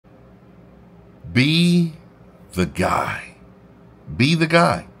Be the guy. Be the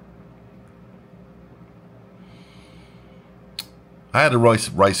guy. I had to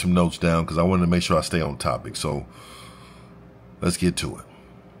write some notes down because I wanted to make sure I stay on topic. So let's get to it.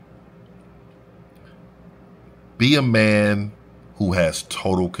 Be a man who has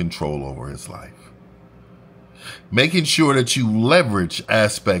total control over his life. Making sure that you leverage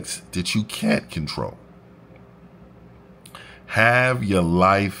aspects that you can't control. Have your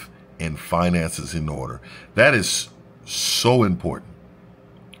life and finances in order. That is so important.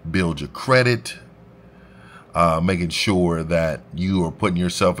 Build your credit. Making sure that you are putting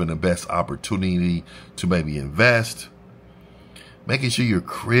yourself in the best opportunity to maybe invest. Making sure your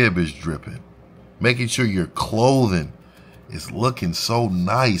crib is dripping. Making sure your clothing is looking so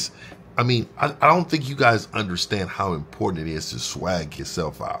nice. I mean, I don't think you guys understand how important it is to swag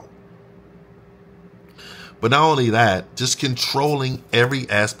yourself out. But not only that, just controlling every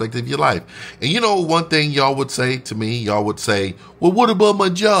aspect of your life. And you know, one thing y'all would say to me, y'all would say, well, what about my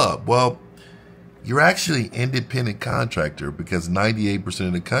job? Well, you're actually an independent contractor because 98%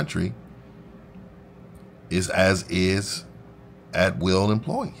 of the country is at will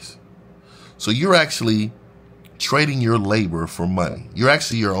employees. So you're actually trading your labor for money. You're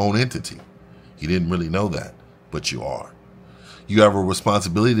actually your own entity. You didn't really know that, but you are. You have a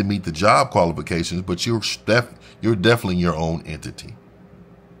responsibility to meet the job qualifications, but you're definitely your own entity.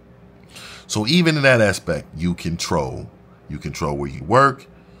 So even in that aspect, you control where you work.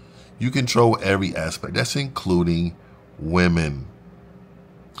 You control every aspect. That's including women.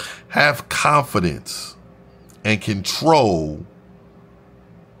 Have confidence and control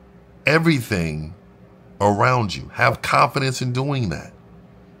everything around you. Have confidence in doing that.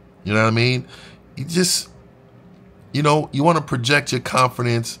 You know what I mean? You just, you want to project your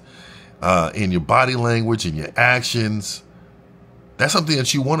confidence in your body language and your actions. That's something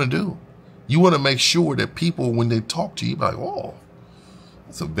that you want to do. You want to make sure that people, when they talk to you, be like, oh,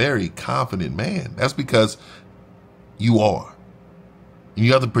 that's a very confident man. That's because you are. And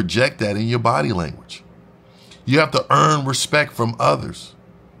you have to project that in your body language. You have to earn respect from others.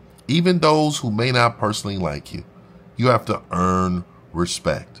 Even those who may not personally like you. You have to earn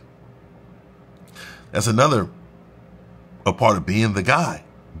respect. That's a part of being the guy,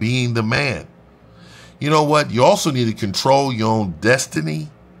 being the man. You know what? You also need to control your own destiny.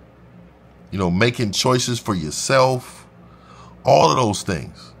 Making choices for yourself. All of those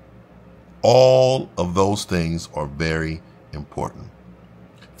things. All of those things are very important.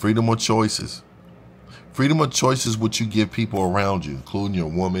 Freedom of choices. Freedom of choice is what you give people around you, including your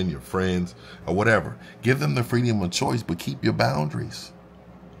woman, your friends, or whatever. Give them the freedom of choice, but keep your boundaries.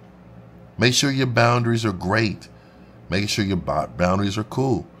 Make sure your boundaries are great. Make sure your boundaries are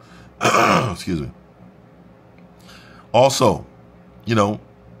cool. Excuse me. Also,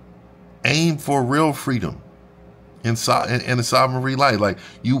 aim for real freedom in a sovereign life. Like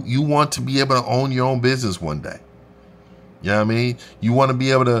you want to be able to own your own business one day. You know what I mean? You want to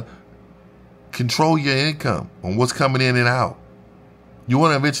be able to control your income on what's coming in and out. You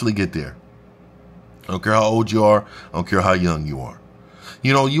want to eventually get there. I don't care how old you are. I don't care how young you are.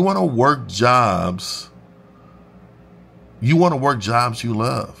 You want to work jobs. You want to work jobs you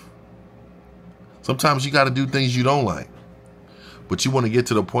love. Sometimes you got to do things you don't like. But you want to get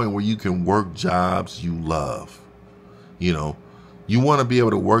to the point where you can work jobs you love. You want to be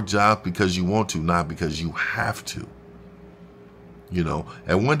able to work jobs because you want to, not because you have to.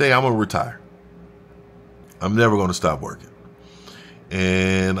 And one day I'm going to retire. I'm never going to stop working.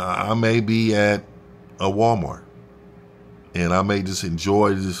 And I may be at a Walmart. And I may just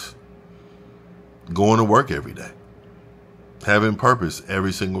enjoy just going to work every day. Having purpose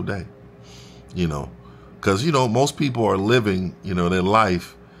every single day. Because, most people are living, their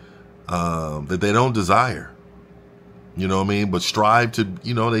life that they don't desire. You know what I mean? But strive to,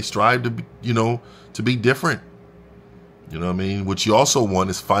 they strive to, to be different. You know what I mean? What you also want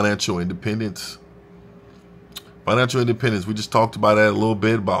is financial independence. Financial independence. We just talked about that a little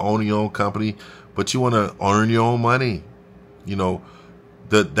bit, about owning your own company. But you want to earn your own money.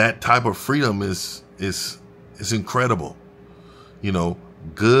 That type of freedom is incredible.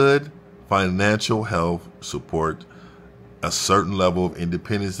 Good financial health support a certain level of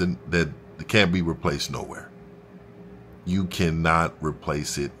independence that can't be replaced nowhere. You cannot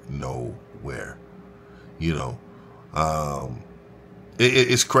replace it nowhere.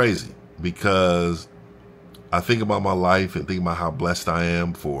 It's crazy because I think about my life and think about how blessed I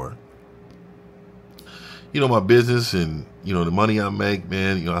am for, my business and, the money I make,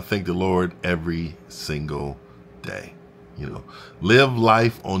 man. I thank the Lord every single day. Live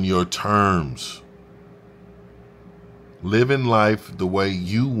life on your terms. Living life the way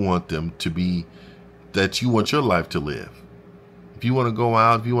you want them to be, that you want your life to live. If you want to go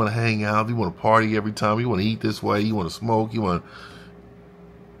out, if you want to hang out, if you want to party every time, you want to eat this way, you want to smoke,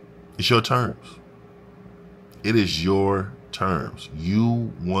 it's your terms. It is your terms.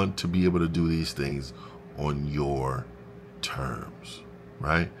 You want to be able to do these things on your terms,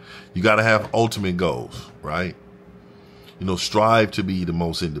 right? You got to have ultimate goals, right? Strive to be the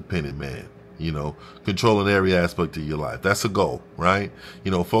most independent man, controlling every aspect of your life. That's a goal, right?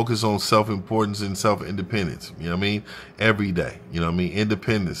 Focus on self-importance and self-independence, every day,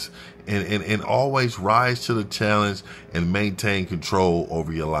 independence, and always rise to the challenge and maintain control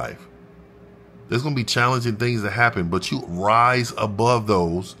over your life. There's going to be challenging things that happen, but you rise above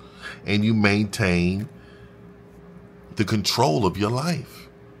those and you maintain the control of your life.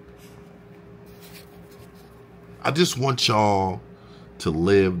 I just want y'all to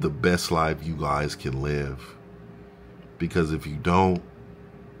live the best life you guys can live. Because if you don't,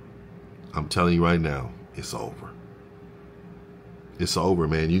 I'm telling you right now, it's over. It's over,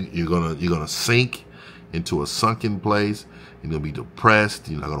 man. You're gonna sink into a sunken place. You're gonna be depressed.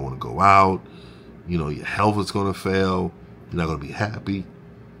 You're not gonna want to go out. Your health is gonna fail. You're not gonna be happy.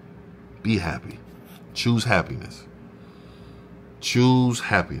 Be happy. Choose happiness. Choose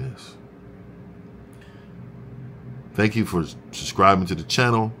happiness. Thank you for subscribing to the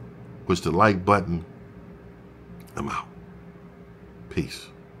channel. Push the like button. I'm out. Peace.